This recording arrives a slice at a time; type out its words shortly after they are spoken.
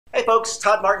Hey folks,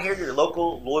 Todd Martin here, your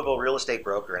local Louisville real estate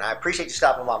broker, and I appreciate you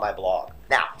stopping by my blog.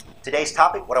 Now, today's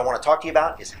topic, what I want to talk to you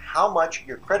about is how much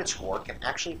your credit score can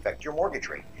actually affect your mortgage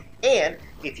rate. And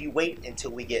if you wait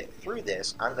until we get through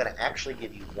this, I'm going to actually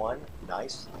give you one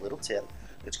nice little tip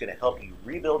that's going to help you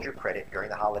rebuild your credit during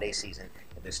the holiday season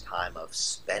in this time of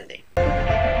spending.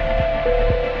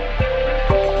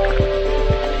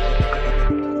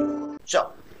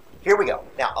 So, here we go.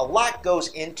 Now, a lot goes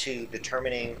into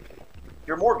determining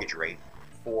your mortgage rate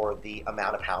for the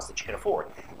amount of house that you can afford.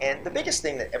 And the biggest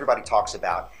thing that everybody talks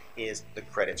about is the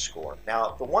credit score.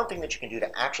 Now, the one thing that you can do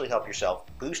to actually help yourself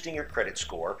boosting your credit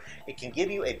score, it can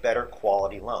give you a better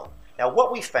quality loan. Now,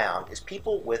 what we found is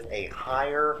people with a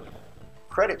higher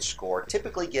credit score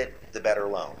typically get the better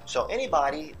loan. So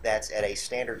anybody that's at a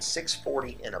standard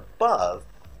 640 and above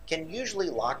can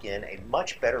usually lock in a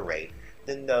much better rate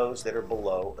than those that are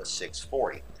below a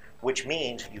 640, which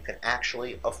means you can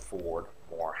actually afford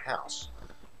more house.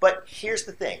 But here's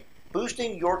the thing,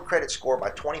 boosting your credit score by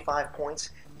 25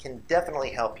 points can definitely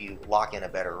help you lock in a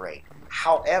better rate.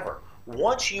 However,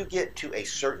 once you get to a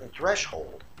certain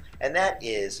threshold, and that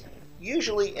is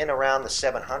usually in around the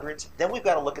 700s, then we've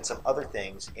got to look at some other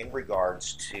things in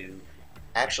regards to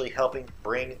actually helping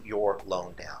bring your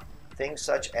loan down. Things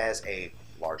such as a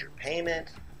larger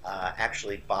payment,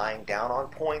 actually buying down on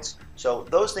points. So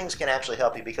those things can actually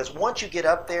help you, because once you get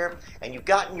up there and you've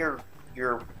gotten your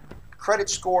credit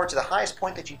score to the highest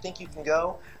point that you think you can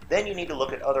go, then you need to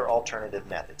look at other alternative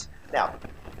methods. Now,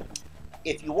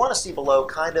 if you want to see below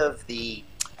kind of the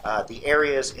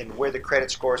areas in where the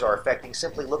credit scores are affecting,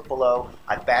 simply look below.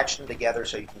 I batched them together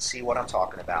so you can see what I'm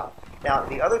talking about. Now,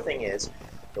 the other thing is,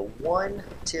 the one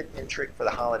tip and trick for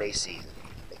the holiday season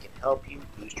help you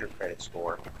boost your credit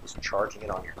score is charging it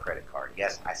on your credit card.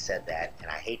 Yes, I said that, and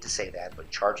I hate to say that, but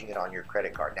charging it on your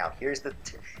credit card. Now, here's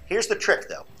the trick,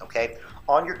 though. Okay,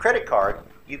 on your credit card,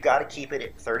 you've got to keep it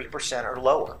at 30% or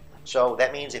lower. So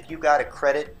that means if you've got a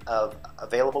credit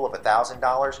available of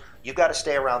 $1,000, you've got to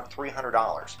stay around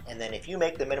 $300. And then if you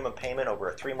make the minimum payment over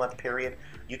a 3-month period,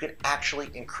 you can actually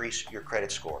increase your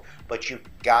credit score. But you've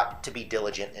got to be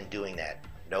diligent in doing that.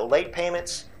 No late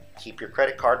payments. Keep your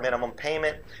credit card minimum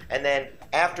payment, and then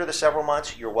after the several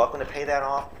months, you're welcome to pay that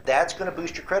off. That's going to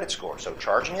boost your credit score. So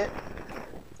charging it,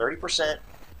 30%,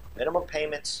 minimum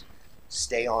payments,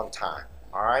 stay on time.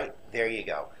 All right, there you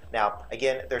go. Now,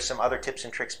 again, there's some other tips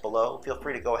and tricks below. Feel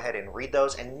free to go ahead and read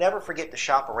those, and never forget to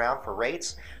shop around for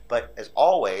rates. But as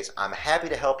always, I'm happy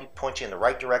to help you, point you in the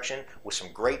right direction with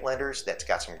some great lenders that's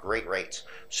got some great rates.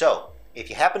 So if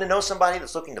you happen to know somebody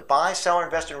that's looking to buy, sell, or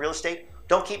invest in real estate,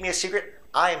 don't keep me a secret.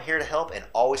 I am here to help and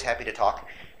always happy to talk.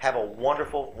 Have a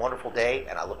wonderful, wonderful day,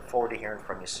 and I look forward to hearing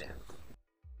from you soon.